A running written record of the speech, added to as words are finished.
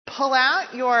pull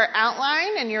out your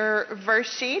outline and your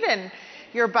verse sheet and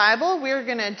your Bible, we're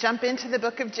going to jump into the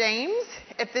book of James.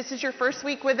 If this is your first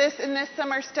week with us in this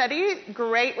summer study,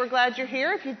 great, we're glad you're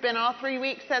here. If you've been all 3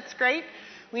 weeks, that's great.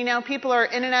 We know people are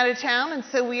in and out of town, and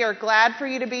so we are glad for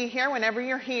you to be here whenever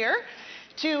you're here.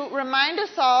 To remind us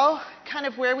all kind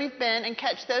of where we've been and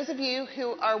catch those of you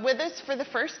who are with us for the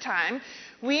first time,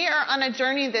 we are on a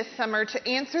journey this summer to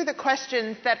answer the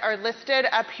questions that are listed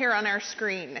up here on our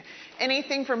screen.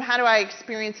 Anything from how do I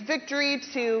experience victory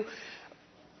to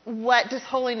what does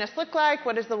holiness look like?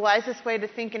 What is the wisest way to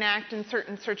think and act in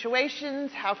certain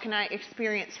situations? How can I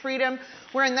experience freedom?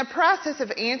 We're in the process of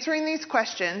answering these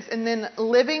questions and then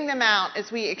living them out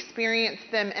as we experience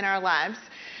them in our lives.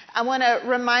 I want to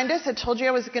remind us, I told you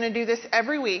I was going to do this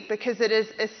every week because it is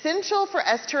essential for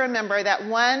us to remember that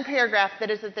one paragraph that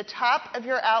is at the top of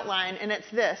your outline, and it's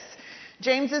this: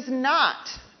 James is not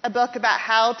a book about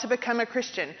how to become a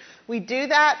Christian. We do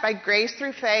that by grace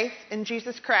through faith in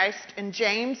Jesus Christ, and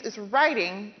James is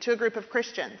writing to a group of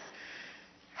Christians.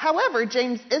 However,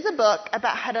 James is a book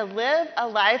about how to live a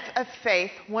life of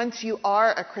faith once you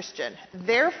are a Christian.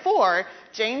 Therefore,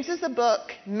 James is a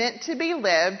book meant to be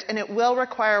lived, and it will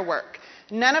require work.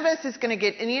 None of us is going to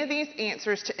get any of these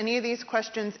answers to any of these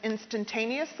questions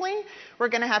instantaneously. We're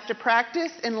going to have to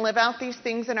practice and live out these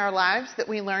things in our lives that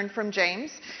we learned from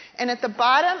James. And at the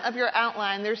bottom of your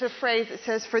outline, there's a phrase that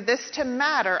says, "For this to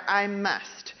matter, I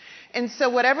must." And so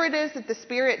whatever it is that the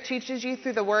Spirit teaches you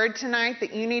through the Word tonight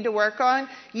that you need to work on,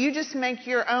 you just make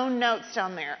your own notes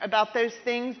down there about those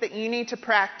things that you need to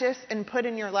practice and put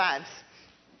in your lives.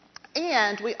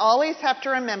 And we always have to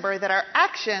remember that our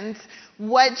actions,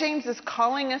 what James is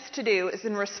calling us to do, is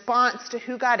in response to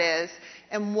who God is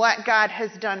and what God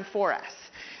has done for us.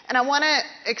 And I want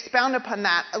to expound upon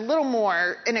that a little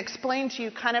more and explain to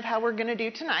you kind of how we're going to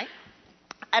do tonight.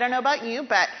 I don't know about you,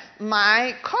 but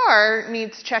my car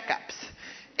needs checkups.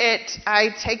 I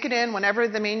take it in whenever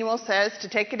the manual says to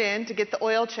take it in, to get the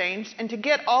oil changed, and to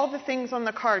get all the things on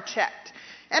the car checked.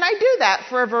 And I do that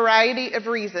for a variety of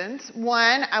reasons.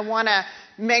 One, I want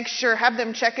to have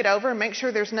them check it over and make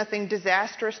sure there's nothing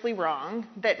disastrously wrong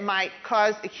that might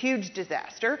cause a huge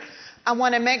disaster. I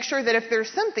want to make sure that if there's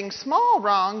something small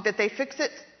wrong, that they fix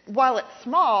it while it's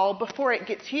small before it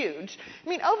gets huge. I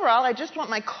mean, overall, I just want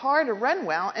my car to run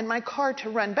well and my car to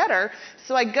run better,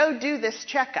 so I go do this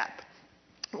checkup.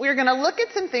 We're going to look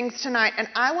at some things tonight, and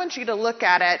I want you to look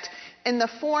at it in the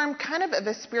form kind of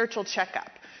a spiritual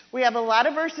checkup. We have a lot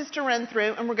of verses to run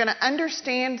through, and we're going to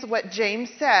understand what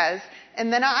James says,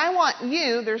 and then I want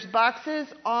you, there's boxes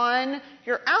on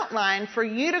your outline for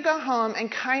you to go home and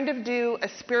kind of do a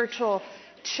spiritual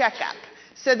checkup,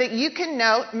 so that you can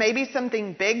note maybe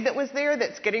something big that was there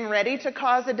that's getting ready to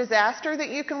cause a disaster that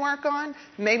you can work on.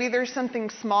 Maybe there's something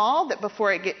small that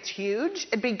before it gets huge,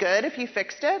 it'd be good if you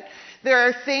fixed it. There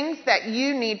are things that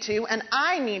you need to, and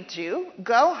I need to,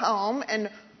 go home and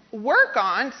work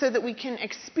on so that we can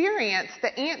experience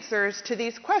the answers to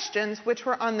these questions which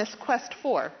we're on this quest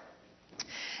for.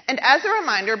 And as a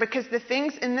reminder, because the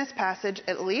things in this passage,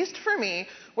 at least for me,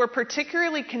 were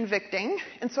particularly convicting,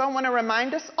 and so I want to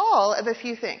remind us all of a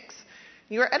few things.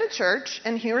 You're at a church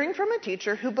and hearing from a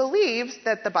teacher who believes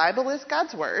that the Bible is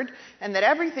God's Word and that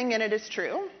everything in it is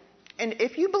true. And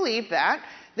if you believe that,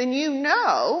 then you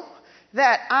know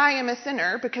that I am a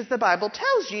sinner because the Bible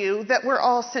tells you that we're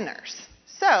all sinners.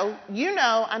 So you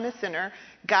know I'm a sinner.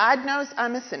 God knows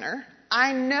I'm a sinner.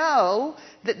 I know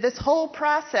that this whole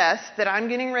process that I'm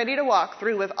getting ready to walk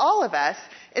through with all of us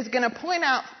is going to point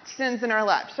out sins in our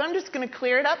lives. So I'm just going to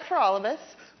clear it up for all of us.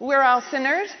 We're all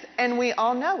sinners, and we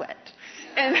all know it.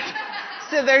 And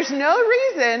so there's no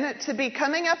reason to be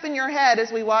coming up in your head as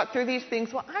we walk through these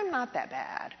things, well, I'm not that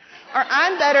bad, or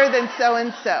I'm better than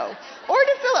so-and-so, or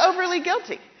to feel overly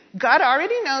guilty. God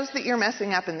already knows that you're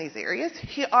messing up in these areas.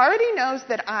 He already knows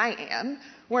that I am.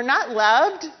 We're not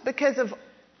loved because of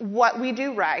what we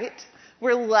do right.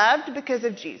 We're loved because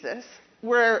of Jesus.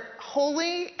 We're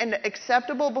holy and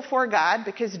acceptable before God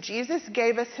because Jesus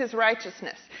gave us his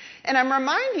righteousness. And I'm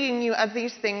reminding you of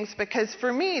these things because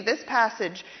for me, this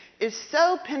passage is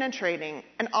so penetrating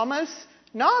and almost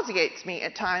nauseates me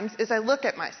at times as I look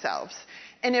at myself.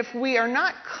 And if we are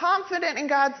not confident in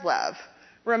God's love,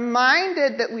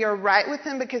 reminded that we are right with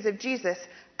him because of Jesus,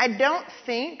 I don't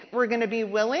think we're going to be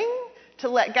willing to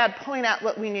let God point out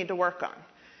what we need to work on.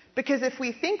 Because if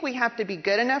we think we have to be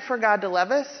good enough for God to love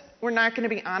us, we're not going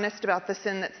to be honest about the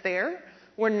sin that's there.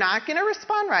 We're not going to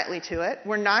respond rightly to it.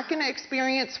 We're not going to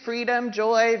experience freedom,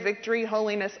 joy, victory,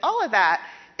 holiness, all of that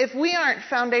if we aren't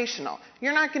foundational.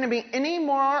 You're not going to be any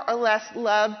more or less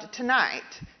loved tonight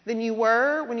than you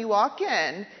were when you walk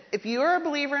in. If you are a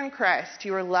believer in Christ,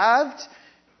 you are loved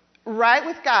right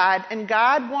with God, and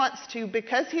God wants to,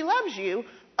 because he loves you,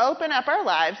 open up our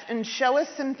lives and show us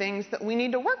some things that we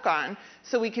need to work on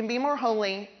so we can be more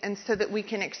holy and so that we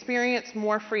can experience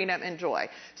more freedom and joy.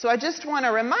 So I just want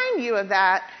to remind you of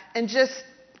that and just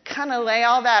kind of lay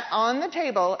all that on the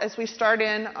table as we start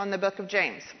in on the book of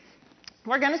James.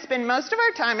 We're going to spend most of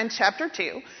our time in chapter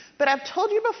 2, but I've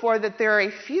told you before that there are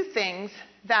a few things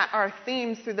that are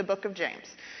themes through the book of James.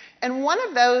 And one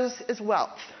of those is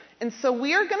wealth. And so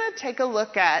we are going to take a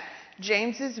look at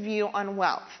James's view on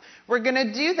wealth. We're going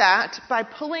to do that by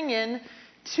pulling in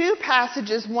two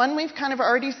passages, one we've kind of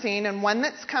already seen and one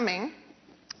that's coming.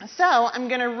 So I'm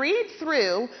going to read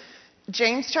through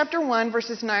James chapter 1,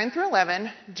 verses 9 through 11,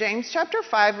 James chapter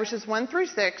 5, verses 1 through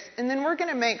 6, and then we're going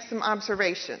to make some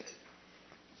observations.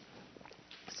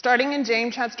 Starting in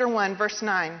James chapter 1, verse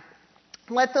 9.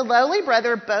 Let the lowly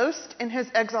brother boast in his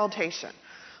exaltation.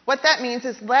 What that means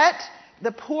is let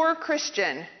the poor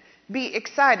Christian be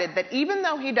excited that even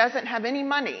though he doesn't have any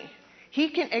money, he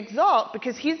can exalt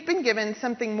because he's been given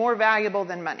something more valuable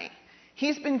than money.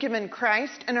 He's been given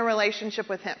Christ and a relationship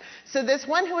with him. So this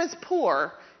one who is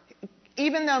poor,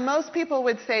 even though most people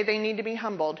would say they need to be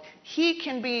humbled, he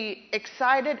can be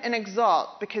excited and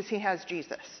exalt because he has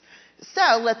Jesus.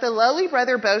 So let the lowly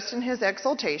brother boast in his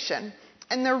exaltation,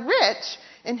 and the rich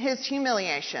in his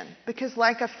humiliation, because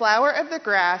like a flower of the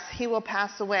grass he will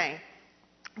pass away.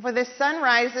 For the sun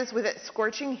rises with its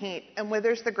scorching heat and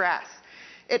withers the grass.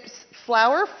 Its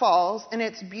flower falls and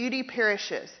its beauty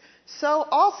perishes. So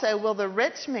also will the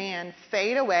rich man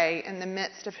fade away in the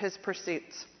midst of his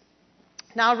pursuits.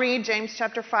 Now read James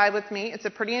chapter 5 with me. It's a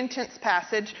pretty intense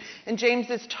passage. And James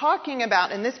is talking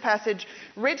about, in this passage,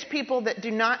 rich people that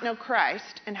do not know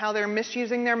Christ and how they're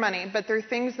misusing their money. But there are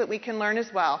things that we can learn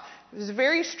as well. There's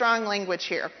very strong language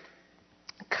here.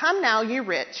 Come now, you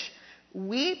rich,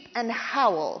 weep and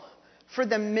howl for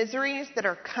the miseries that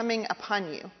are coming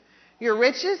upon you. Your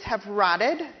riches have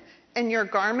rotted, and your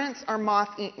garments are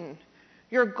moth-eaten.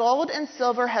 Your gold and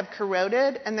silver have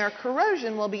corroded, and their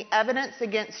corrosion will be evidence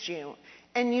against you,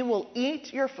 and you will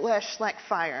eat your flesh like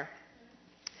fire.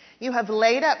 You have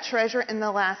laid up treasure in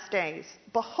the last days.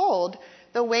 Behold,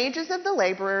 the wages of the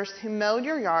laborers who mowed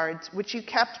your yards, which you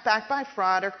kept back by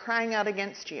fraud, are crying out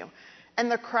against you.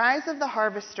 And the cries of the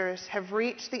harvesters have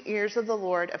reached the ears of the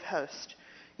Lord of hosts.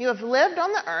 You have lived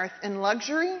on the earth in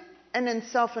luxury and in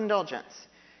self-indulgence.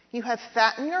 You have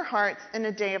fattened your hearts in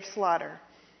a day of slaughter.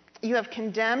 You have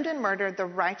condemned and murdered the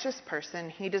righteous person.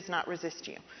 He does not resist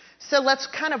you. So let's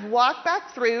kind of walk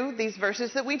back through these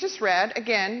verses that we just read.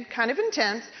 Again, kind of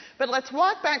intense, but let's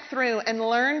walk back through and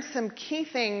learn some key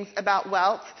things about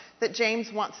wealth that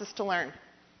James wants us to learn.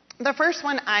 The first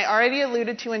one I already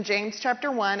alluded to in James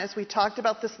chapter 1 as we talked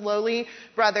about this lowly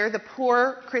brother, the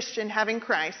poor Christian having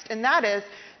Christ, and that is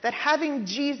that having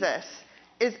Jesus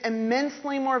is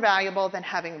immensely more valuable than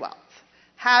having wealth.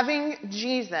 Having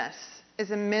Jesus is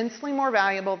immensely more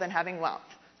valuable than having wealth.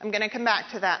 I'm going to come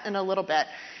back to that in a little bit.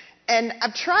 And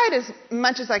I've tried as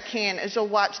much as I can, as you'll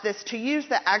watch this, to use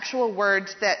the actual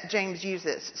words that James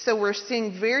uses. So we're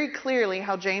seeing very clearly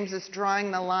how James is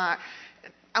drawing the line.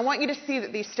 I want you to see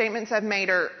that these statements I've made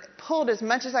are pulled as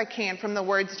much as I can from the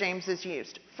words James has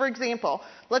used. For example,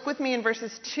 look with me in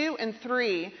verses 2 and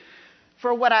 3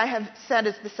 for what I have said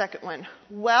is the second one.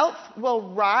 Wealth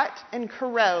will rot and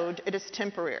corrode, it is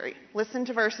temporary. Listen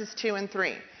to verses 2 and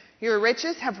 3. Your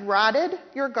riches have rotted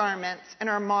your garments and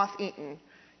are moth-eaten.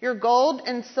 Your gold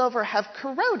and silver have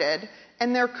corroded,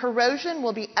 and their corrosion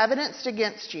will be evidenced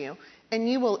against you, and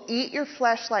you will eat your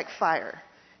flesh like fire.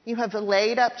 You have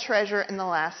laid up treasure in the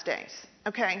last days.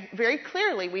 Okay, very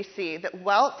clearly we see that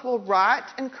wealth will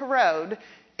rot and corrode.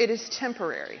 It is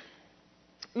temporary.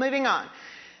 Moving on.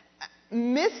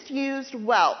 Misused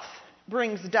wealth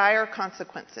brings dire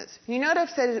consequences. You note I've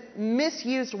said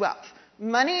misused wealth.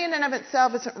 Money in and of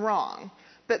itself isn't wrong,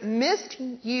 but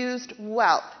misused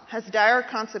wealth has dire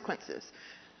consequences.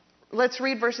 Let's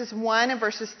read verses 1 and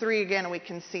verses 3 again and we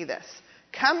can see this.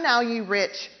 Come now, you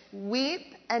rich,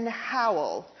 weep and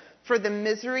howl for the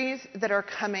miseries that are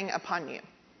coming upon you.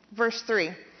 Verse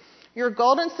 3. Your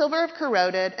gold and silver have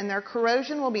corroded, and their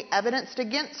corrosion will be evidenced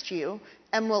against you,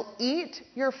 and will eat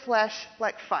your flesh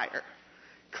like fire.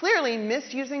 Clearly,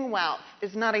 misusing wealth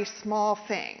is not a small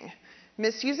thing.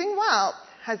 Misusing wealth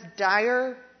has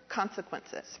dire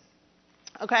consequences.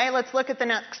 Okay, let's look at the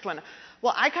next one.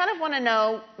 Well, I kind of want to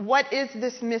know, what is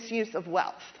this misuse of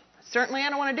wealth? Certainly I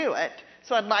don't want to do it,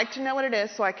 so I'd like to know what it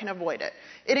is so I can avoid it.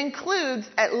 It includes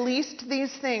at least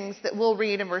these things that we'll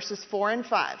read in verses 4 and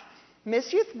 5.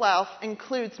 Misuse wealth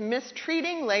includes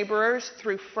mistreating laborers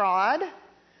through fraud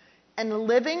and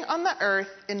living on the earth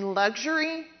in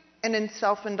luxury and in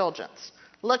self-indulgence.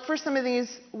 Look for some of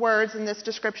these words in this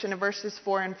description in verses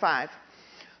 4 and 5.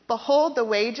 Behold, the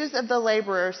wages of the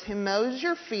laborers who mows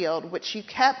your field, which you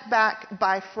kept back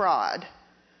by fraud,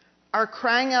 are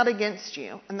crying out against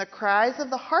you, and the cries of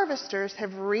the harvesters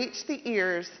have reached the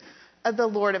ears of the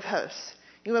Lord of hosts.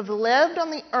 You have lived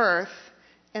on the earth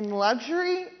in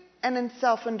luxury and in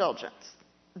self-indulgence.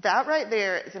 That right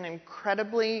there is an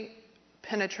incredibly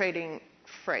penetrating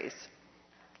phrase.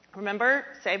 Remember,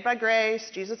 saved by grace,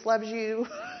 Jesus loves you.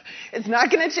 It's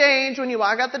not going to change when you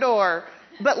walk out the door.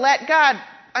 But let God,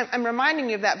 I'm reminding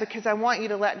you of that because I want you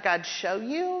to let God show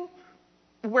you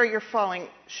where you're falling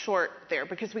short there,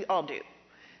 because we all do.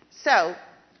 So,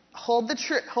 hold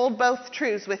both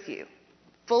truths with you.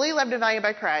 Fully loved and valued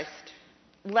by Christ.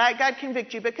 Let God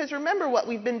convict you, because remember what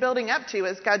we've been building up to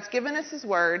is God's given us His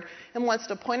Word and wants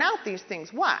to point out these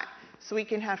things. Why? So we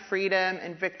can have freedom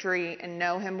and victory and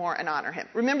know Him more and honor Him.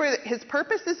 Remember that His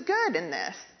purpose is good in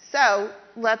this. So,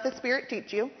 let the Spirit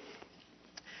teach you.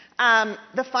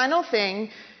 The final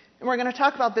thing, and we're going to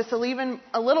talk about this even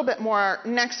a little bit more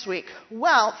next week.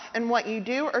 Wealth and what you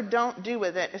do or don't do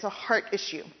with it is a heart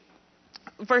issue.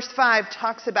 Verse 5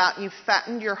 talks about you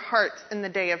fattened your hearts in the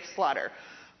day of slaughter.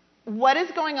 What is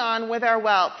going on with our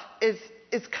wealth is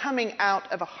coming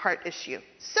out of a heart issue.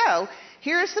 So,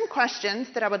 here are some questions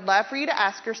that I would love for you to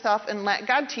ask yourself and let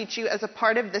God teach you as a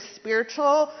part of this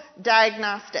spiritual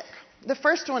diagnostic. The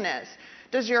first one is,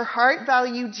 does your heart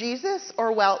value Jesus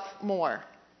or wealth more?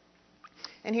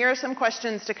 And here are some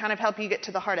questions to kind of help you get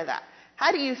to the heart of that.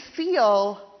 How do you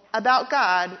feel about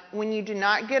God when you do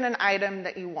not get an item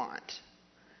that you want?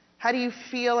 How do you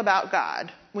feel about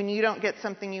God when you don't get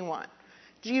something you want?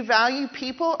 Do you value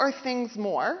people or things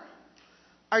more?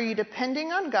 Are you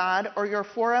depending on God or your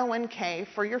 401k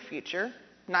for your future?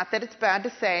 Not that it's bad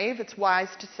to save, it's wise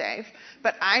to save.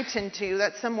 But I tend to,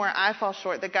 that's somewhere I fall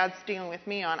short that God's dealing with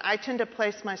me on. I tend to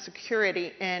place my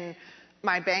security in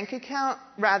my bank account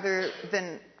rather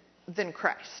than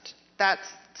Christ. That's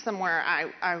somewhere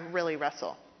I really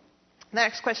wrestle. The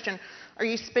next question, are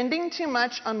you spending too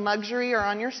much on luxury or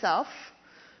on yourself?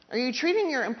 Are you treating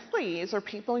your employees or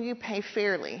people you pay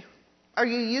fairly? Are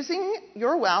you using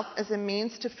your wealth as a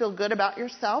means to feel good about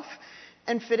yourself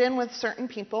and fit in with certain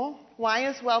people? Why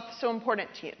is wealth so important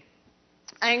to you?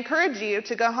 I encourage you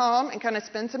to go home and kind of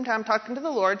spend some time talking to the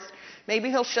Lord. Maybe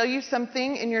He'll show you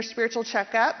something in your spiritual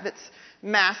checkup that's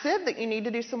massive that you need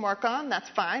to do some work on. That's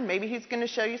fine. Maybe He's going to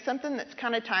show you something that's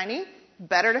kind of tiny.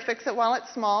 Better to fix it while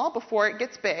it's small before it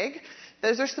gets big.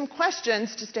 Those are some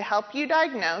questions just to help you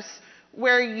diagnose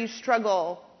where you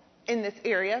struggle in this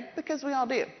area, because we all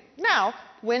do. Now,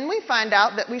 when we find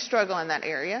out that we struggle in that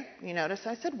area, you notice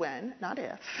I said when, not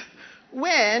if.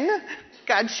 When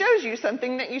God shows you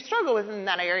something that you struggle with in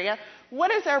that area,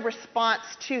 what is our response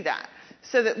to that?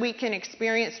 So that we can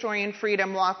experience joy and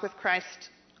freedom, walk with Christ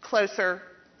closer.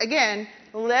 Again,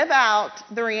 live out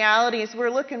the realities we're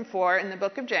looking for in the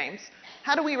book of James.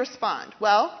 How do we respond?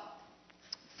 Well,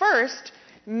 first,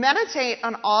 meditate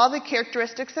on all the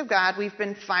characteristics of God we've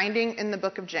been finding in the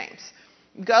book of James.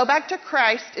 Go back to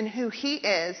Christ and who He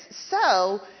is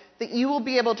so that you will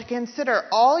be able to consider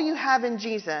all you have in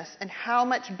Jesus and how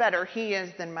much better He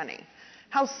is than money.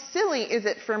 How silly is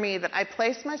it for me that I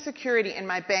place my security in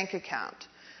my bank account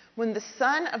when the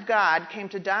Son of God came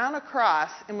to die on a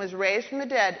cross and was raised from the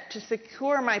dead to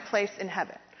secure my place in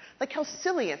heaven? Like, how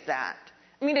silly is that?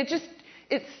 I mean,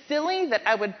 it's silly that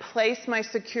I would place my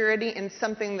security in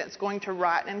something that's going to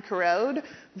rot and corrode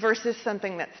versus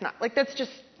something that's not. Like, that's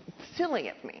just silly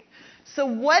of me. So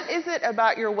what is it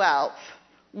about your wealth?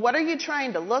 What are you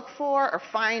trying to look for or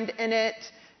find in it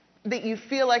that you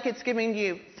feel like it's giving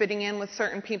you fitting in with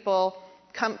certain people,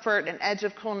 comfort, an edge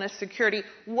of coolness, security?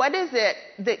 What is it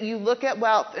that you look at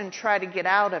wealth and try to get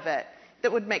out of it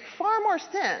that would make far more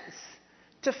sense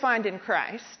to find in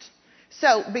Christ?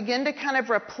 So begin to kind of,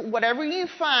 whatever you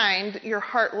find your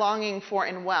heart longing for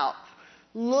in wealth,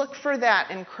 look for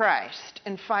that in Christ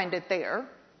and find it there.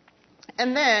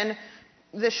 And then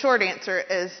the short answer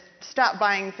is stop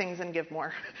buying things and give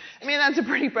more. I mean, that's a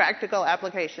pretty practical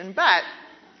application. But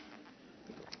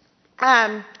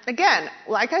again,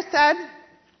 like I said,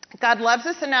 God loves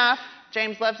us enough,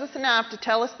 James loves us enough to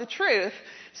tell us the truth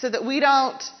so that we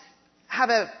don't have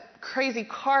a crazy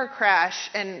car crash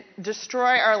and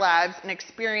destroy our lives and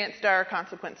experience dire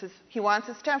consequences. He wants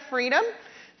us to have freedom,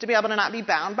 to be able to not be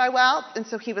bound by wealth. And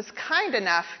so He was kind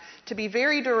enough to be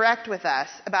very direct with us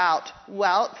about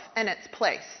wealth and its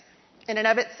place. In and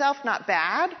of itself, not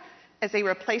bad. as a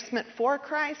replacement for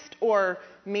Christ or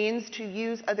means to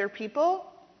use other people,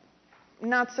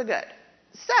 not so good.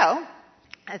 So,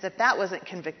 as if that wasn't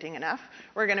convicting enough,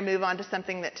 we're going to move on to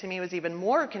something that to me was even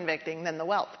more convicting than the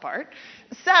wealth part.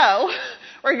 So,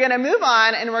 we're going to move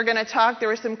on and we're going to talk. There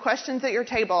were some questions at your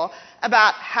table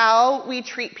about how we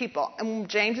treat people. And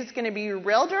James is going to be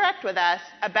real direct with us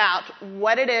about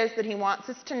what it is that he wants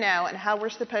us to know and how we're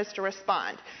supposed to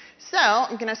respond. So,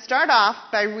 I'm going to start off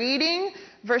by reading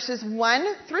verses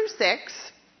 1 through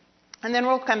 6, and then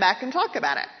we'll come back and talk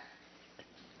about it.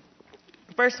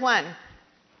 Verse 1.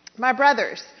 My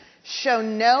brothers, show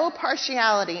no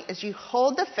partiality as you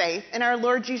hold the faith in our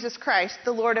Lord Jesus Christ,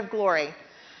 the Lord of glory.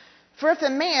 For if a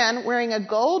man wearing a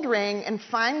gold ring and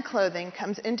fine clothing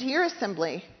comes into your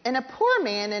assembly, and a poor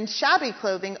man in shabby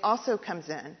clothing also comes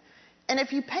in, and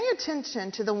if you pay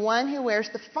attention to the one who wears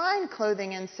the fine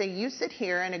clothing and say, you sit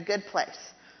here in a good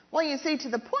place, while you say to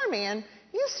the poor man,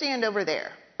 you stand over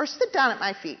there, or sit down at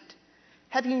my feet,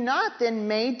 have you not then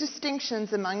made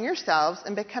distinctions among yourselves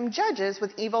and become judges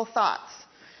with evil thoughts?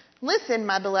 Listen,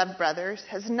 my beloved brothers,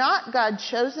 has not God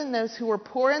chosen those who are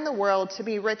poor in the world to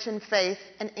be rich in faith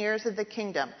and heirs of the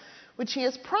kingdom, which he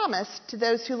has promised to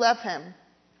those who love him?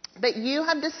 But you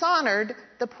have dishonored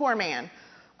the poor man.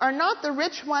 Are not the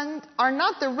rich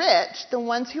the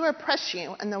ones who oppress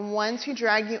you and the ones who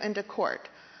drag you into court?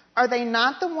 Are they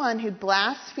not the one who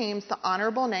blasphemes the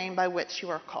honorable name by which you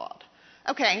are called?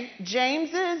 Okay,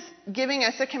 James is giving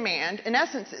us a command. In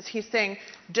essence, he's saying,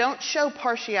 don't show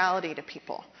partiality to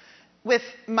people with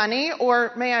money,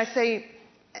 or may I say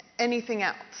anything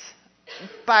else,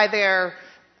 by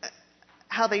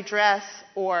how they dress,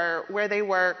 or where they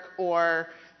work, or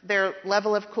their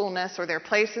level of coolness, or their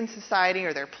place in society,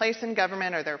 or their place in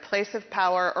government, or their place of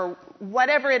power, or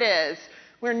whatever it is.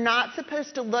 We're not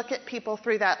supposed to look at people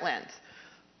through that lens.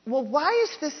 Well, why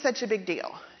is this such a big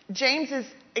deal? James is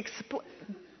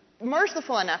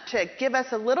merciful enough to give us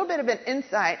a little bit of an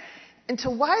insight into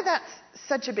why that's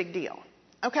such a big deal.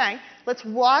 Okay, let's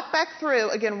walk back through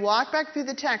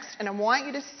the text, and I want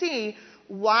you to see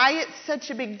why it's such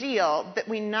a big deal that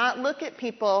we not look at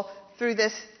people through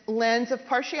this lens of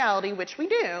partiality, which we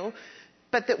do,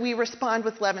 but that we respond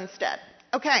with love instead.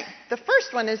 Okay, the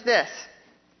first one is this.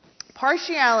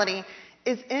 Partiality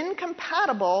is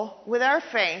incompatible with our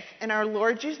faith in our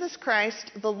Lord Jesus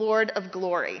Christ, the Lord of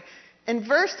glory. In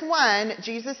verse 1,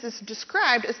 Jesus is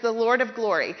described as the Lord of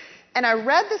glory. And I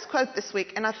read this quote this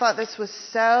week, and I thought this was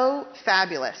so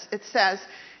fabulous. It says,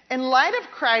 in light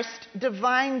of Christ's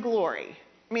divine glory,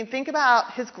 think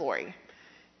about his glory.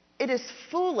 It is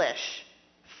foolish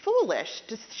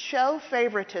to show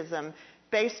favoritism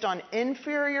based on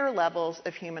inferior levels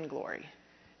of human glory.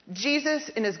 Jesus,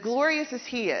 in as glorious as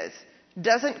he is,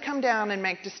 doesn't come down and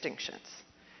make distinctions.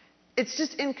 It's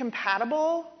just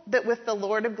incompatible that with the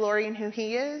Lord of glory and who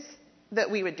he is, that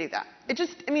we would do that. It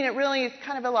really is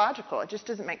kind of illogical. It just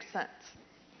doesn't make sense.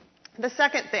 The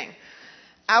second thing,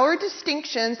 our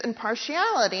distinctions and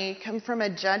partiality come from a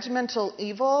judgmental,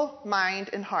 evil mind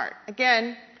and heart.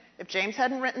 Again, if James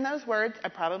hadn't written those words, I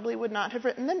probably would not have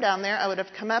written them down there. I would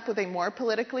have come up with a more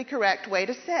politically correct way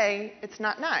to say it's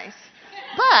not nice.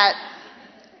 But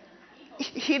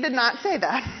he did not say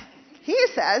that. He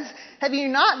says, have you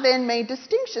not then made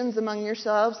distinctions among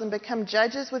yourselves and become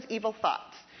judges with evil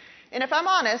thoughts? And if I'm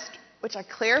honest, which I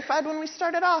clarified when we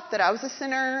started off that I was a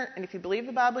sinner, and if you believe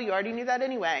the Bible, you already knew that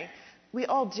anyway, we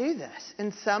all do this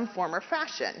in some form or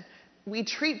fashion. We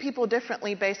treat people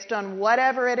differently based on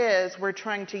whatever it is we're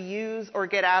trying to use or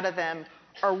get out of them,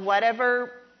 or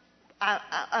whatever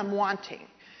I'm wanting.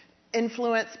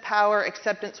 Influence, power,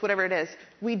 acceptance, whatever it is.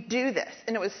 We do this.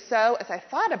 And it was so, as I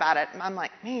thought about it, I'm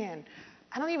like, man,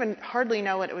 I don't even hardly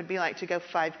know what it would be like to go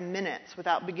 5 minutes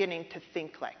without beginning to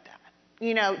think like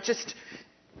that. Just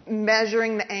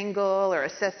measuring the angle or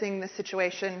assessing the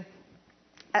situation.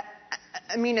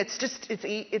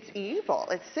 It's evil.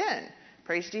 It's sin.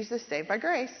 Praise Jesus, saved by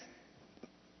grace.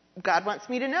 God wants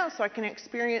me to know so I can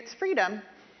experience freedom.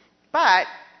 But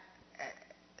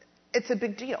it's a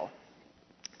big deal.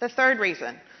 The third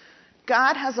reason,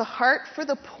 God has a heart for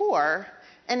the poor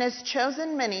and has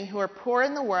chosen many who are poor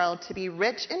in the world to be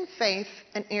rich in faith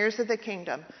and heirs of the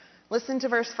kingdom. Listen to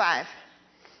verse 5.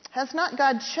 Has not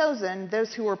God chosen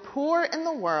those who are poor in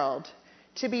the world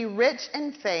to be rich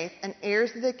in faith and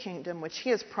heirs of the kingdom, which he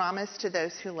has promised to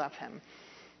those who love him?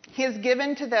 He has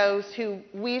given to those who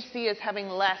we see as having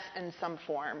less in some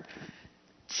form,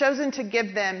 chosen to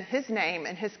give them his name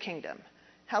and his kingdom.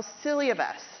 How silly of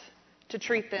us to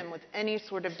treat them with any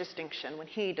sort of distinction when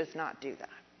he does not do that.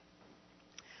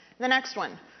 The next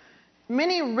one.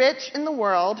 Many rich in the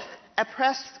world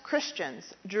oppress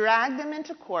Christians, drag them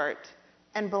into court,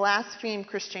 and blaspheme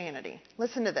Christianity.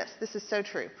 Listen to this. This is so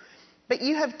true. But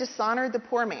you have dishonored the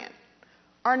poor man.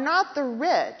 Are not the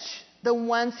rich the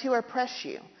ones who oppress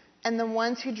you and the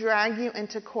ones who drag you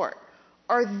into court?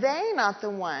 Are they not the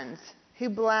ones who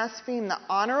blaspheme the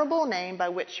honorable name by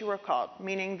which you are called,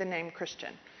 meaning the name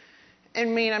Christian?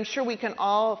 I'm sure we can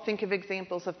all think of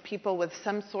examples of people with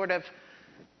some sort of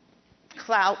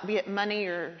clout, be it money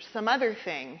or some other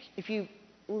thing. If you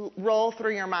roll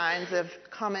through your minds of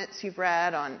comments you've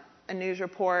read on a news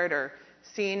report or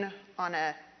seen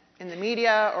in the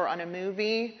media or on a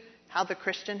movie, how the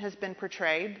Christian has been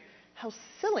portrayed, how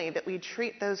silly that we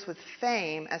treat those with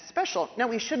fame as special. No,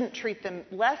 we shouldn't treat them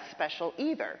less special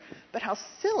either, but how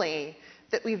silly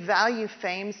that we value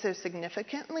fame so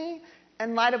significantly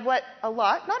in light of what a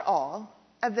lot, not all,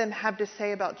 of them have to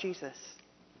say about Jesus.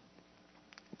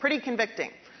 Pretty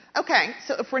convicting. Okay,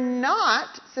 so if we're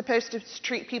not supposed to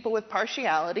treat people with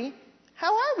partiality,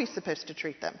 how are we supposed to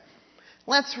treat them?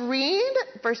 Let's read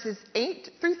verses 8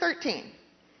 through 13.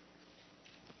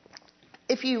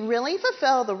 If you really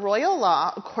fulfill the royal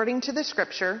law according to the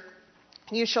scripture,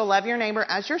 you shall love your neighbor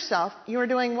as yourself, you are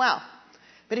doing well.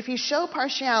 But if you show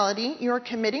partiality, you are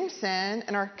committing sin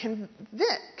and are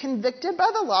convicted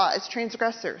by the law as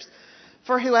transgressors.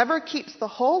 For whoever keeps the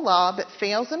whole law but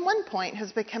fails in one point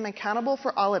has become accountable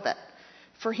for all of it.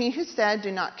 For he who said,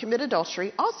 do not commit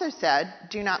adultery, also said,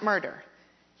 do not murder.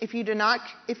 If you do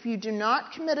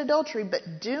not commit adultery but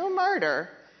do murder,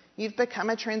 you've become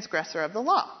a transgressor of the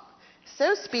law.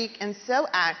 So speak and so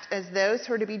act as those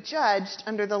who are to be judged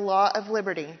under the law of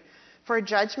liberty. For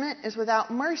judgment is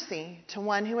without mercy to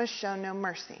one who has shown no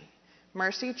mercy.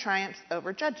 Mercy triumphs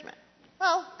over judgment.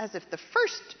 Well, as if the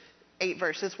first 8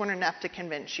 verses weren't enough to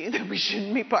convince you that we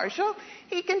shouldn't be partial,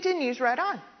 he continues right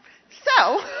on.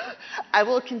 So, I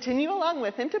will continue along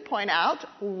with him to point out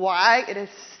why it is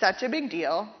such a big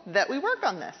deal that we work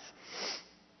on this.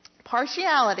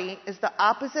 Partiality is the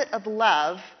opposite of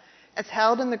love as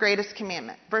held in the greatest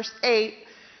commandment. Verse 8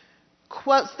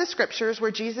 quotes the scriptures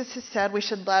where Jesus has said we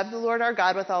should love the Lord our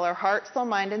God with all our heart, soul,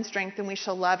 mind, and strength, and we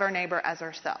shall love our neighbor as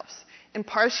ourselves. In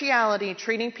partiality,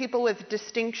 treating people with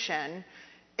distinction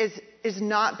is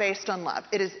not based on love.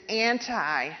 It is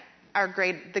anti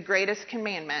the greatest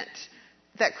commandment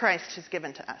that Christ has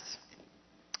given to us.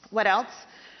 What else?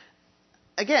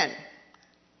 Again,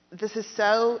 this is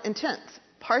so intense.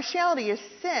 Partiality is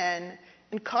sin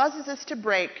and causes us to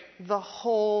break the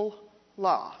whole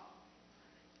law.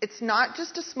 It's not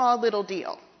just a small little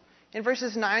deal. In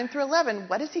verses 9 through 11,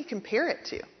 what does he compare it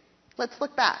to? Let's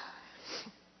look back.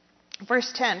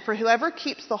 Verse 10, for whoever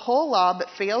keeps the whole law but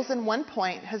fails in one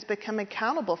point has become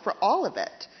accountable for all of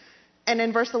it. And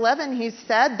in verse 11, he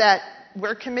said that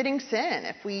we're committing sin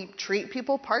if we treat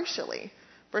people partially.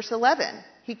 Verse 11,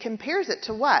 he compares it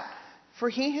to what? For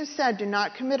he who said, do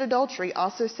not commit adultery,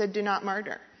 also said, do not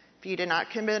murder. If you do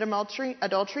not commit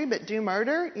adultery but do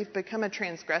murder, you've become a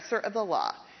transgressor of the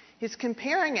law. He's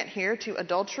comparing it here to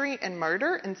adultery and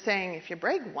murder and saying if you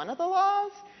break one of the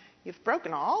laws, you've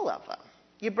broken all of them.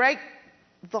 You break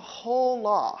the whole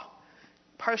law.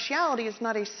 Partiality is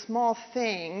not a small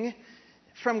thing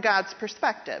from God's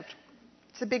perspective.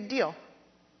 It's a big deal.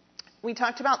 We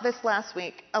talked about this last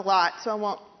week a lot, so I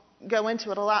won't go into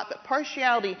it a lot, but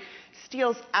partiality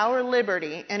steals our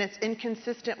liberty and it's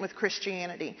inconsistent with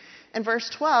Christianity. In verse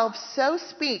 12, so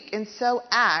speak and so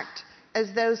act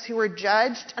as those who were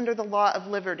judged under the law of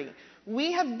liberty.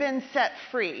 We have been set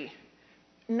free,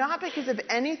 not because of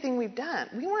anything we've done.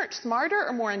 We weren't smarter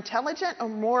or more intelligent or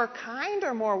more kind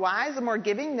or more wise or more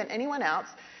giving than anyone else.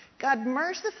 God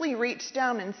mercifully reached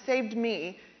down and saved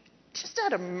me just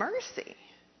out of mercy.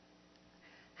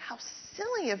 How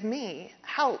silly of me,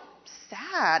 how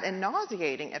sad and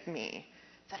nauseating of me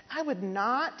that I would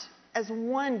not, as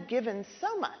one given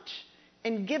so much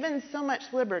and given so much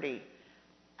liberty,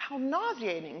 how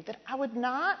nauseating that I would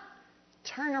not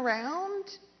turn around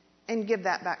and give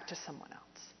that back to someone else.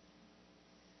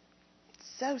 It's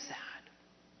so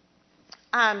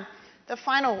sad. The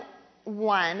final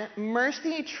one,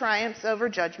 mercy triumphs over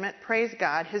judgment. Praise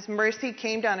God. His mercy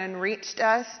came down and reached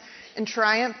us and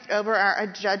triumphed over our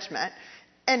judgment.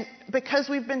 And because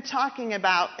we've been talking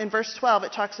about, in verse 12,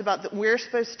 it talks about that we're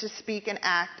supposed to speak and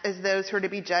act as those who are to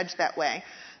be judged that way.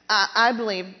 I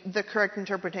believe the correct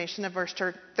interpretation of verse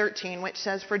 13, which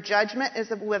says, for judgment is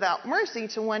without mercy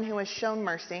to one who has shown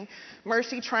mercy.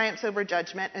 Mercy triumphs over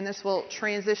judgment, and this will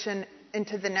transition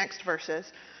into the next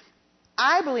verses.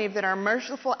 I believe that our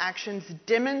merciful actions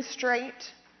demonstrate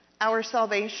our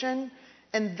salvation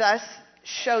and thus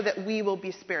show that we will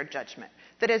be spared judgment.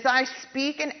 that as I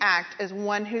speak and act as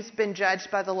one who's been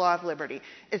judged by the law of liberty,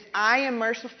 as I am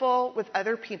merciful with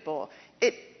other people,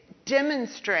 it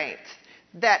demonstrates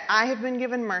that I have been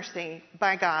given mercy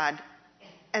by God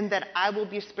and that I will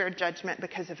be spared judgment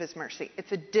because of his mercy.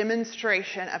 It's a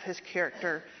demonstration of his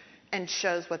character and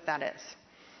shows what that is.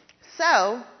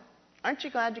 So, aren't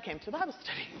you glad you came to the Bible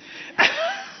study?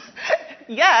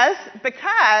 Yes,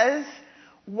 because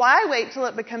why wait till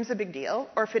it becomes a big deal?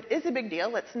 Or if it is a big deal,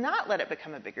 let's not let it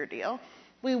become a bigger deal.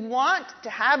 We want to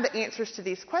have the answers to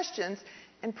these questions,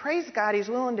 and praise God, he's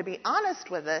willing to be honest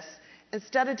with us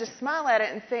instead of just smile at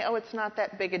it and say, oh, it's not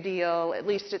that big a deal. At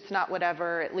least it's not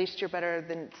whatever. At least you're better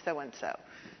than so-and-so.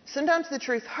 Sometimes the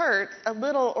truth hurts a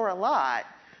little or a lot,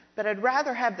 but I'd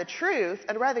rather have the truth.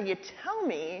 I'd rather you tell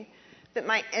me that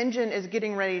my engine is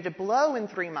getting ready to blow in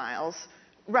 3 miles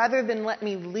rather than let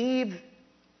me leave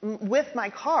with my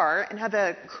car and have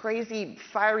a crazy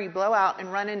fiery blowout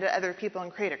and run into other people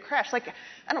and create a crash. Like,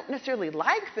 I don't necessarily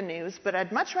like the news, but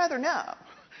I'd much rather know.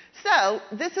 So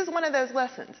this is one of those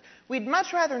lessons. We'd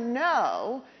much rather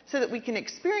know so that we can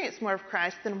experience more of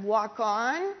Christ than walk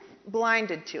on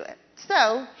blinded to it.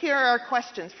 So here are our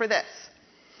questions for this.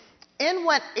 In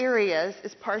what areas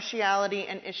is partiality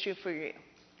an issue for you?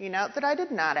 You note that I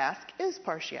did not ask, is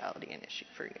partiality an issue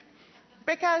for you?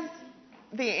 Because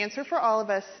the answer for all of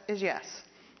us is yes.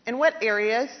 In what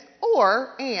areas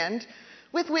and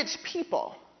with which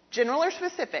people, general or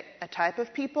specific, a type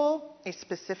of people, a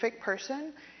specific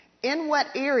person, in what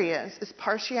areas is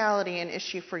partiality an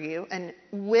issue for you, and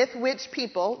with which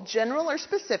people, general or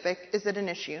specific, is it an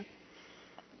issue?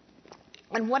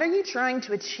 And what are you trying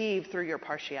to achieve through your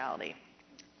partiality?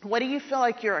 What do you feel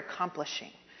like you're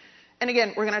accomplishing? And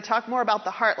again, we're going to talk more about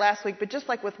the heart last week, but just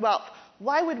like with wealth,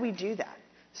 why would we do that?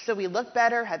 So we look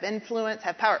better, have influence,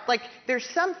 have power. Like, there's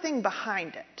something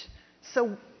behind it.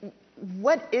 So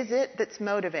what is it that's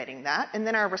motivating that? And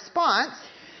then our response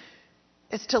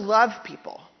is to love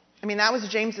people. I mean, that was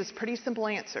James's pretty simple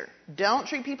answer. Don't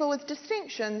treat people with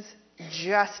distinctions,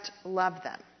 just love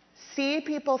them. See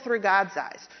people through God's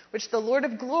eyes, which the Lord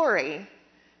of glory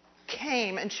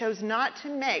came and chose not to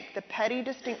make the petty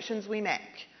distinctions we make.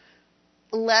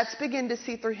 Let's begin to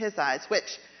see through his eyes,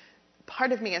 which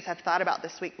part of me, as I've thought about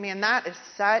this week, man, that is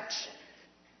such,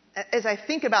 as I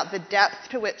think about the depth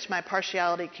to which my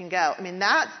partiality can go, I mean,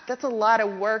 that's a lot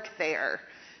of work there,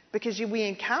 because we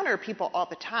encounter people all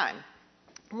the time,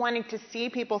 wanting to see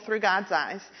people through God's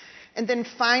eyes, and then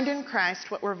find in Christ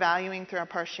what we're valuing through our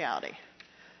partiality.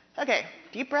 Okay,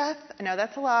 deep breath. I know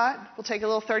that's a lot. We'll take a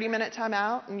little 30-minute time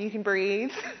out, and you can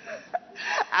breathe.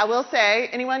 I will say,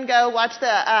 anyone go watch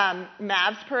the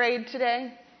Mavs parade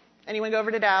today? Anyone go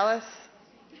over to Dallas?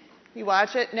 You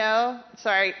watch it? No?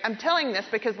 Sorry. I'm telling this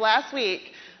because last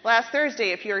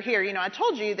Thursday, if you were here, I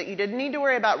told you that you didn't need to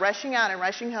worry about rushing out and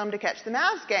rushing home to catch the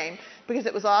Mavs game because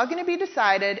it was all going to be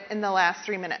decided in the last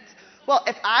 3 minutes. Well,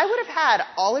 if I would have had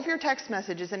all of your text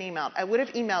messages and emailed, I would have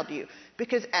emailed you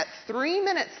because at 3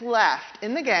 minutes left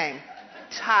in the game,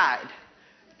 tied.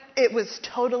 It was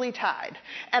totally tied.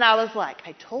 And I was like,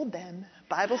 I told them,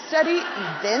 Bible study,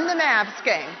 then the Mavs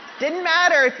game. Didn't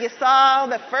matter if you saw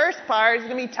the first part, it's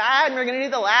going to be tied and we're going to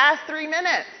do the last 3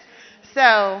 minutes.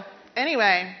 So,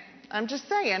 anyway, I'm just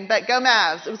saying, but go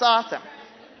Mavs. It was awesome.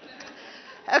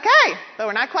 Okay, but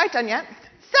we're not quite done yet.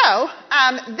 So,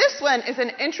 this one is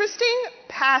an interesting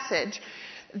passage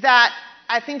that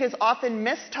I think is often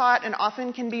mistaught and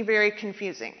often can be very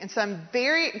confusing. And so I'm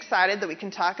very excited that we can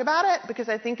talk about it because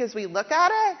I think as we look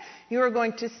at it, you are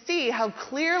going to see how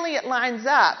clearly it lines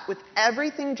up with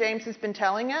everything James has been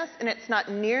telling us, and it's not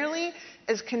nearly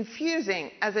as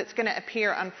confusing as it's going to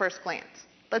appear on first glance.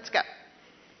 Let's go.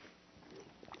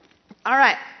 All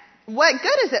right. What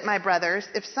good is it, my brothers,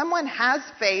 if someone has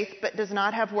faith but does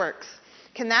not have works?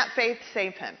 Can that faith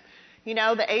save him?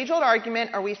 The age-old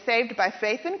argument, are we saved by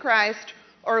faith in Christ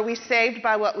or are we saved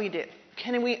by what we do?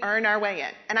 Can we earn our way in?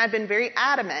 And I've been very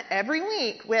adamant every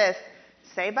week with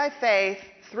saved by faith,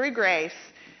 through grace,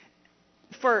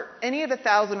 for any of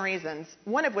 1,000 reasons,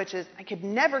 one of which is I could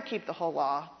never keep the whole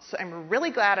law, so I'm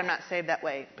really glad I'm not saved that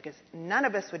way because none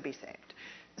of us would be saved.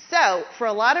 So, for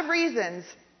a lot of reasons,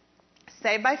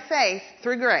 saved by faith,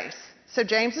 through grace. So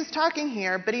James is talking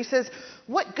here, but he says,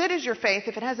 what good is your faith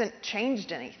if it hasn't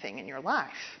changed anything in your life?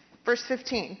 Verse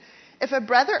 15, if a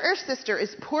brother or sister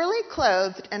is poorly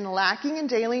clothed and lacking in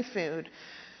daily food,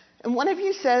 and one of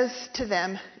you says to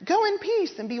them, go in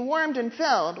peace and be warmed and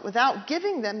filled, without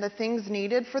giving them the things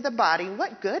needed for the body,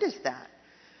 what good is that?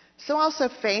 So also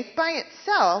faith by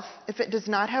itself, if it does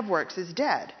not have works, is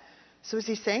dead. So is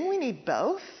he saying we need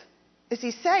both? Is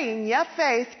he saying, you have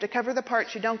faith to cover the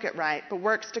parts you don't get right, but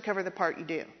works to cover the part you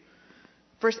do?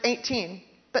 Verse 18,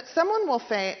 but someone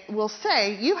will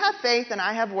say, you have faith and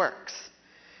I have works.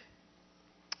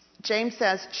 James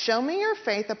says, show me your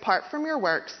faith apart from your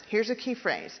works. Here's a key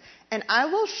phrase. And I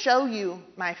will show you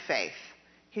my faith.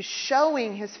 He's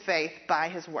showing his faith by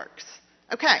his works.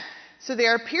 Okay, so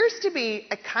there appears to be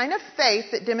a kind of faith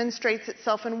that demonstrates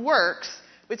itself in works,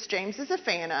 which James is a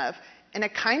fan of, and a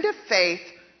kind of faith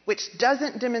which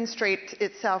doesn't demonstrate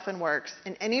itself in works,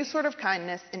 in any sort of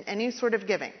kindness, in any sort of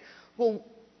giving. Well,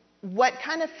 what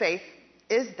kind of faith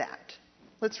is that?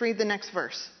 Let's read the next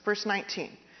verse, verse 19.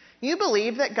 You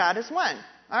believe that God is one.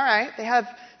 All right, they have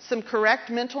some correct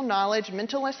mental knowledge,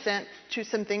 mental assent to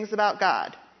some things about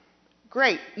God.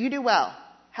 Great, you do well.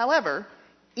 However,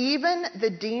 even the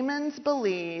demons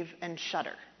believe and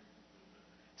shudder.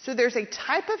 So there's a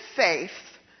type of faith,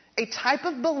 a type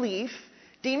of belief.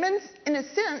 Demons, in a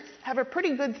sense, have a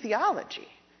pretty good theology.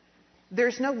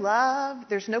 There's no love,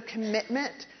 there's no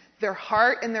commitment. Their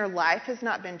heart and their life has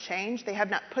not been changed. They have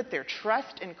not put their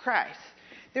trust in Christ.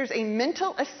 There's a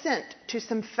mental assent to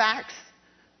some facts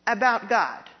about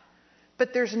God.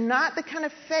 But there's not the kind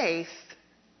of faith,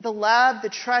 the love, the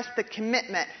trust, the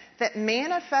commitment that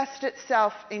manifests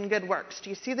itself in good works. Do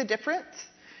you see the difference?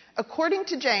 According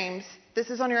to James,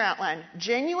 this is on your outline,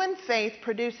 genuine faith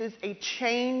produces a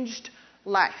changed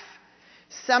life.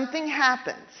 Something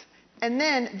happens. And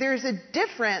then there's a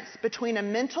difference between a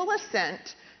mental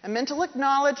assent, a mental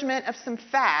acknowledgement of some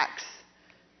facts,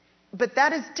 but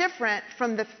that is different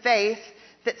from the faith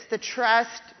that's the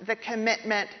trust, the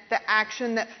commitment, the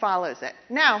action that follows it.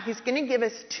 Now, he's going to give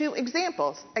us two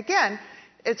examples. Again,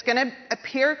 it's going to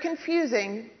appear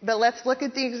confusing, but let's look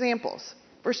at the examples.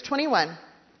 Verse 21,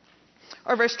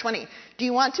 or verse 20. Do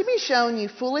you want to be shown, you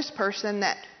foolish person,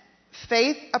 that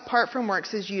faith apart from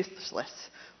works is useless?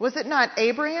 Was it not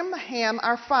Abraham,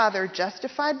 our father,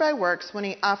 justified by works when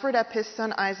he offered up his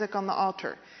son Isaac on the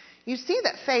altar? You see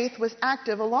that faith was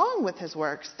active along with his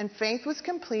works, and faith was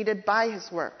completed by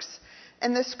his works.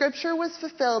 And the scripture was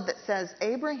fulfilled that says,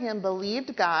 Abraham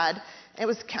believed God, and it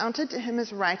was counted to him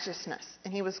as righteousness,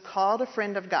 and he was called a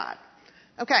friend of God.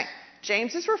 Okay,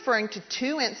 James is referring to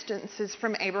two instances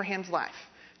from Abraham's life.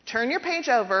 Turn your page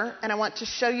over, and I want to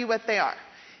show you what they are.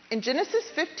 In Genesis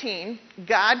 15,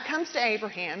 God comes to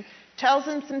Abraham, tells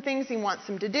him some things he wants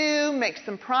him to do, makes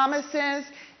some promises.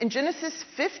 In Genesis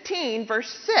 15, verse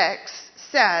 6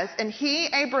 says, and he,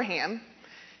 Abraham,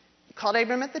 called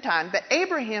Abram at the time, but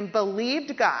Abraham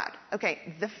believed God. Okay,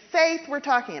 the faith we're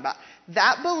talking about.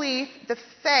 That belief, the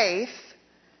faith,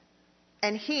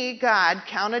 and he, God,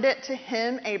 counted it to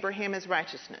him, Abraham, as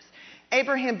righteousness.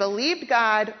 Abraham believed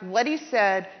God, what he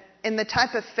said, in the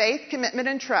type of faith, commitment,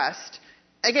 and trust.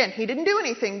 Again, he didn't do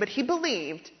anything, but he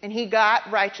believed, and he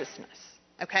got righteousness.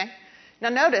 Okay? Now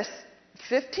notice,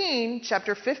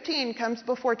 chapter 15 comes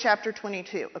before chapter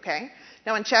 22. Okay?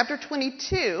 Now in chapter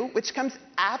 22, which comes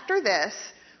after this,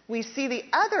 we see the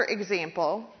other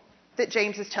example that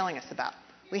James is telling us about.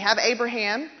 We have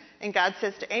Abraham, and God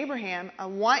says to Abraham, I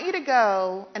want you to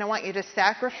go, and I want you to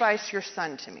sacrifice your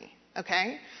son to me.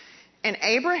 Okay? And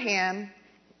Abraham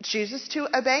chooses to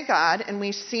obey God, and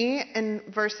we see in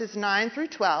verses 9 through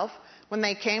 12, when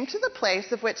they came to the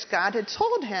place of which God had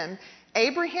told him,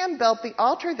 Abraham built the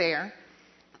altar there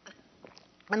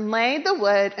and laid the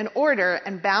wood in order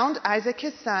and bound Isaac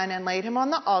his son and laid him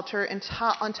on the altar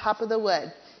on top of the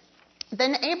wood.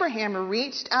 Then Abraham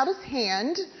reached out his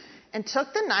hand and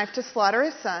took the knife to slaughter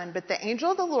his son, but the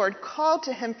angel of the Lord called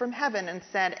to him from heaven and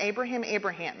said, Abraham,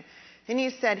 Abraham. And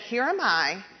he said, here am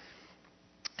I.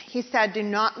 He said, do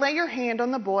not lay your hand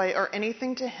on the boy or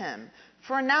anything to him,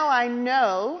 for now I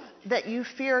know that you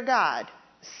fear God.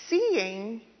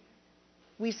 Seeing,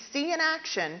 we see in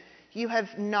action, you have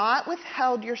not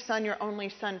withheld your son, your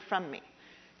only son, from me.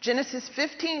 Genesis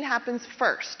 15 happens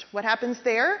first. What happens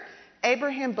there?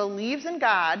 Abraham believes in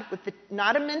God with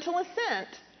not a mental assent,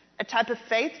 a type of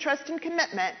faith, trust, and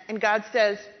commitment, and God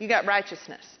says, you got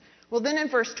righteousness. Well, then in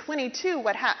verse 22,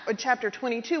 chapter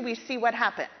 22, we see what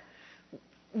happened.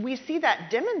 We see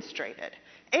that demonstrated.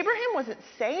 Abraham wasn't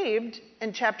saved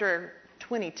in chapter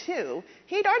 22.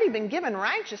 He'd already been given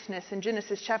righteousness in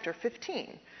Genesis chapter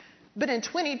 15. But in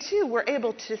 22, we're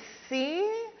able to see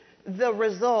the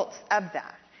results of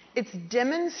that. It's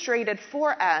demonstrated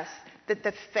for us that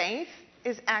the faith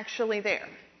is actually there.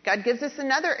 God gives us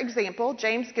another example.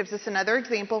 James gives us another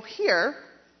example here.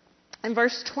 In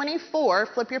verse 24,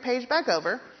 flip your page back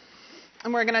over,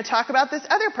 and we're going to talk about this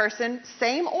other person,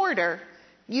 same order.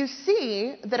 You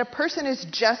see that a person is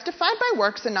justified by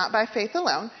works and not by faith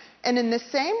alone. And in the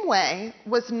same way,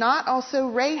 was not also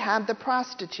Rahab the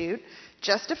prostitute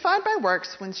justified by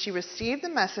works when she received the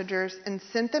messengers and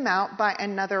sent them out by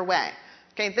another way?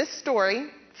 Okay, this story,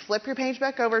 flip your page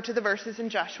back over to the verses in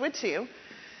Joshua 2.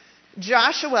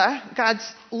 Joshua, God's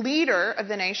leader of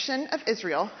the nation of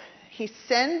Israel, he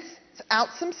sends out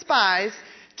some spies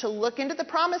to look into the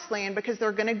promised land because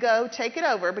they're going to go take it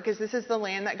over because this is the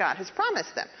land that God has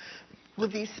promised them. Well,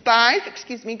 these spies,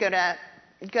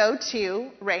 go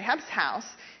to Rahab's house,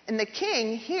 and the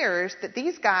king hears that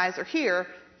these guys are here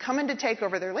coming to take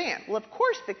over their land. Well, of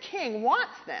course, the king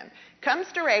wants them. Comes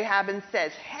to Rahab and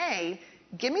says, hey,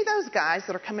 give me those guys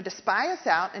that are coming to spy us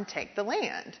out and take the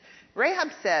land. Rahab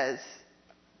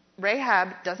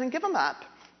doesn't give them up.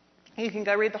 You can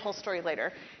go read the whole story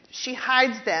later. She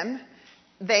hides them.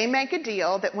 They make a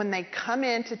deal that when they come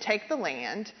in to take the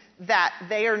land, that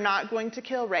they are not going to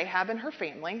kill Rahab and her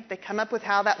family. They come up with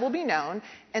how that will be known,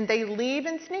 and they leave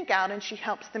and sneak out, and she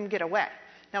helps them get away.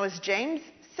 Now, is James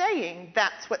saying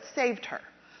that's what saved her?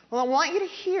 Well, I want you to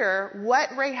hear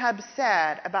what Rahab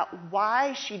said about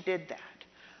why she did that.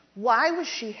 Why was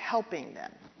she helping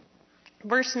them?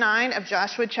 Verse 9 of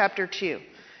Joshua chapter 2.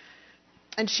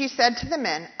 And she said to the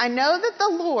men, I know that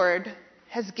the Lord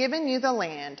has given you the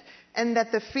land, and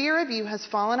that the fear of you has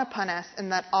fallen upon us,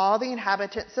 and that all the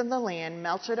inhabitants of the land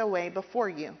melted away before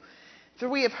you. For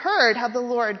we have heard how the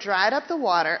Lord dried up the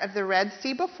water of the Red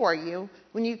Sea before you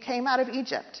when you came out of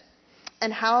Egypt,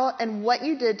 and what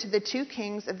you did to the 2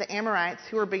 kings of the Amorites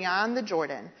who were beyond the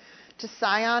Jordan, to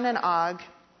Sihon and Og,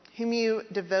 whom you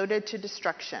devoted to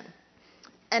destruction.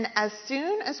 And as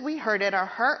soon as we heard it, our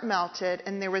heart melted,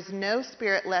 and there was no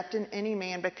spirit left in any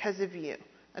man because of you.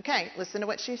 Okay, listen to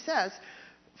what she says.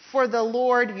 For the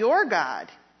Lord your God,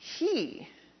 He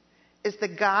is the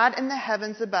God in the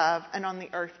heavens above and on the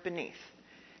earth beneath.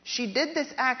 She did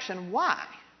this action. Why?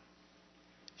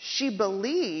 She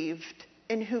believed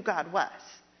in who God was.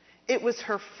 It was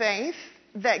her faith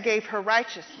that gave her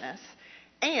righteousness,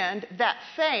 and that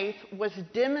faith was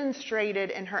demonstrated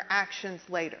in her actions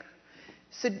later.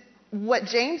 So what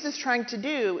James is trying to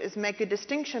do is make a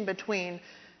distinction between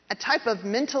a type of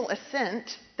mental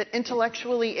assent that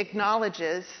intellectually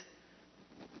acknowledges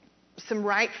some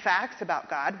right facts about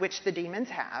God, which the demons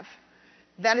have,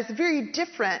 that is very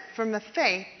different from the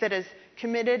faith that is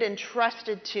committed and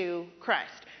trusted to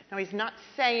Christ. Now, he's not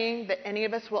saying that any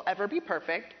of us will ever be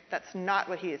perfect. That's not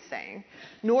what he is saying.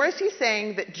 Nor is he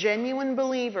saying that genuine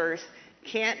believers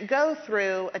can't go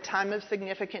through a time of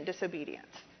significant disobedience.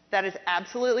 That is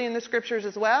absolutely in the scriptures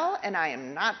as well, and I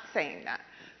am not saying that.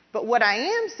 But what I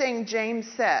am saying James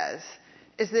says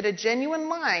is that a genuine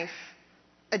life,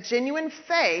 a genuine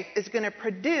faith is going to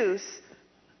produce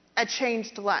a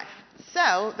changed life.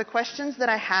 So the questions that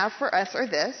I have for us are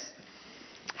this.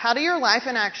 How do your life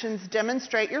and actions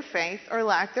demonstrate your faith or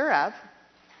lack thereof?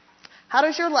 How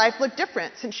does your life look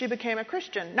different since you became a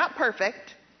Christian? Not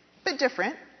perfect, but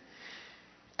different.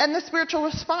 And the spiritual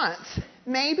response.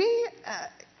 Maybe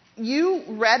you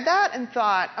read that and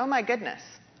thought, oh my goodness,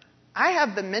 I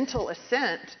have the mental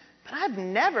assent, but I've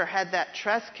never had that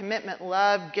trust, commitment,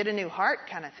 love, get a new heart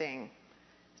kind of thing.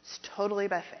 It's totally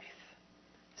by faith.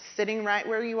 Sitting right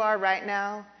where you are right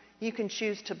now, you can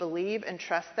choose to believe and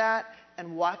trust that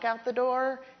and walk out the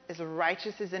door as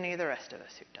righteous as any of the rest of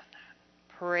us who've done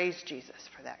that. Praise Jesus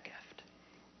for that gift.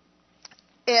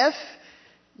 If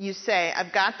you say,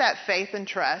 I've got that faith and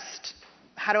trust,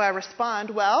 how do I respond?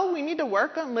 Well, we need to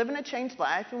work on living a changed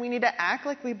life, and we need to act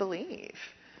like we believe.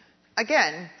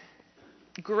 Again,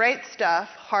 great stuff,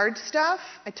 hard stuff,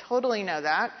 I totally know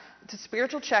that. It's a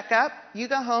spiritual checkup. You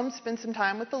go home, spend some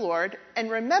time with the Lord,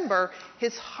 and remember,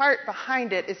 His heart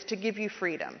behind it is to give you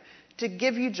freedom, to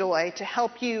give you joy, to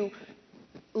help you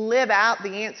live out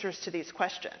the answers to these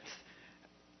questions.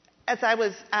 As I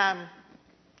was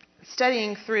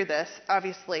studying through this,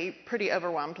 obviously pretty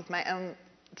overwhelmed with my own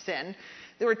sin,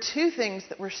 there were 2 things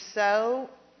that were so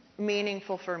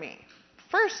meaningful for me.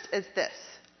 First is this.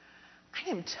 I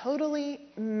am totally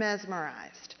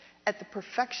mesmerized at the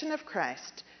perfection of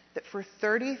Christ that for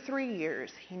 33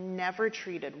 years He never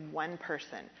treated one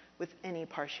person with any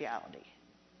partiality.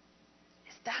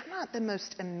 Is that not the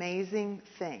most amazing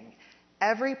thing?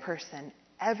 Every person,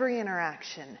 every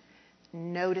interaction,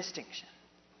 no distinction.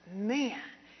 Man,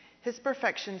 His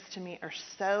perfections to me are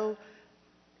so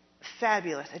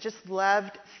fabulous. I just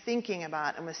loved thinking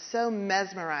about and was so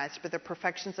mesmerized by the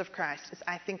perfections of Christ as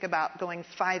I think about going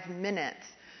 5 minutes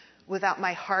without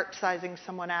my heart sizing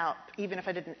someone out, even if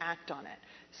I didn't act on it.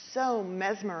 So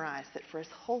mesmerized that for His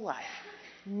whole life,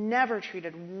 never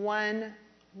treated one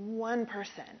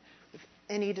person with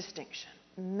any distinction.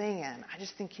 Man, I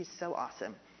just think He's so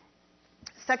awesome.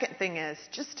 Second thing is,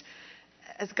 just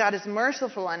as God is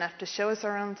merciful enough to show us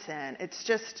our own sin, it's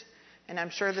just, and I'm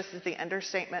sure this is the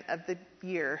understatement of the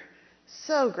year,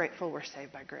 So grateful we're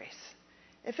saved by grace.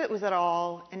 If it was at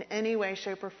all, in any way,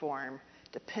 shape, or form,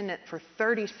 dependent for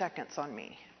 30 seconds on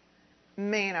me,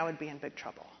 man, I would be in big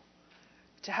trouble.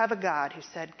 To have a God who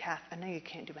said, Kath, I know you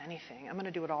can't do anything. I'm going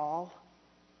to do it all.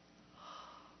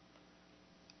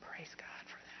 Praise God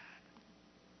for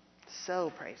that.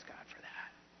 So praise God for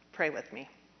that. Pray with me.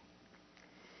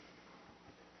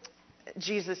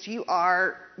 Jesus, you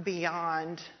are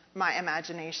beyond my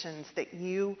imaginations, that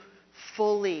you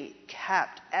fully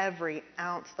kept every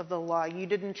ounce of the law. You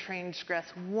didn't transgress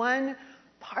one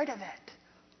part of it,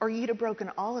 or you'd have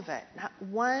broken all of it. Not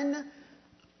one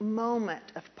moment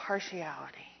of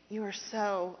partiality. You are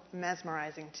so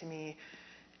mesmerizing to me.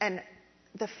 And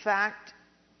the fact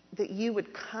that you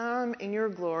would come in your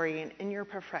glory and in your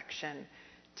perfection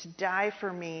to die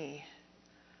for me,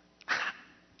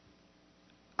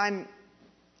 I'm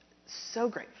so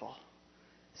grateful,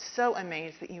 so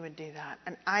amazed that you would do that.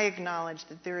 And I acknowledge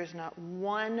that there is not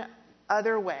one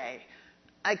other way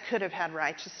I could have had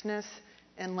righteousness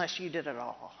unless you did it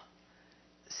all.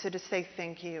 So to say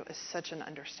thank you is such an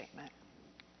understatement.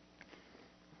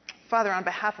 Father, on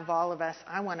behalf of all of us,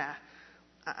 I want to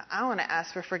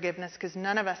ask for forgiveness, because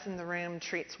none of us in the room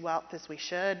treats wealth as we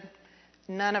should.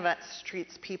 None of us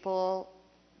treats people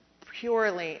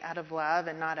purely out of love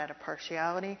and not out of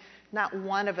partiality. Not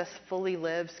one of us fully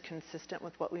lives consistent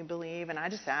with what we believe. And I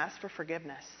just ask for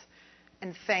forgiveness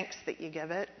and thanks that you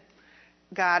give it.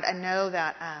 God, I know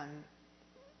that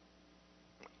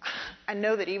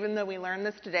even though we learned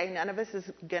this today, none of us is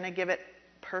going to give it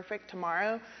perfect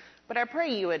tomorrow. But I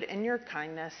pray you would, in your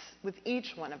kindness, with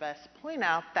each one of us, point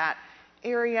out that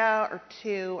area or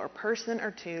two or person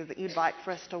or two that you'd like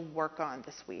for us to work on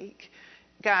this week.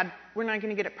 God, we're not going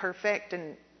to get it perfect,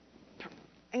 and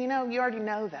you already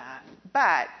know that.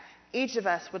 But each of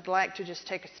us would like to just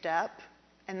take a step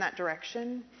in that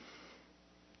direction.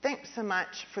 Thanks so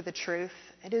much for the truth.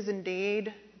 It is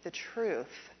indeed the truth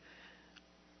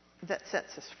that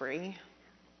sets us free.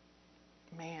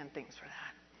 Man, thanks for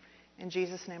that. In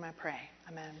Jesus' name I pray.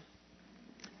 Amen.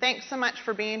 Thanks so much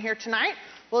for being here tonight.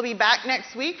 We'll be back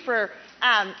next week for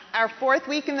our fourth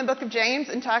week in the book of James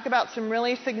and talk about some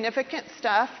really significant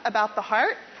stuff about the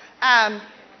heart.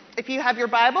 If you have your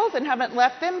Bibles and haven't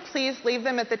left them, please leave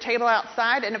them at the table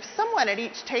outside. And if someone at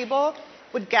each table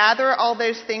would gather all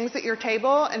those things at your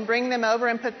table and bring them over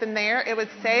and put them there, it would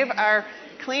save our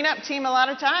cleanup team a lot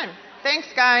of time. Thanks,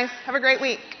 guys. Have a great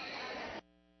week.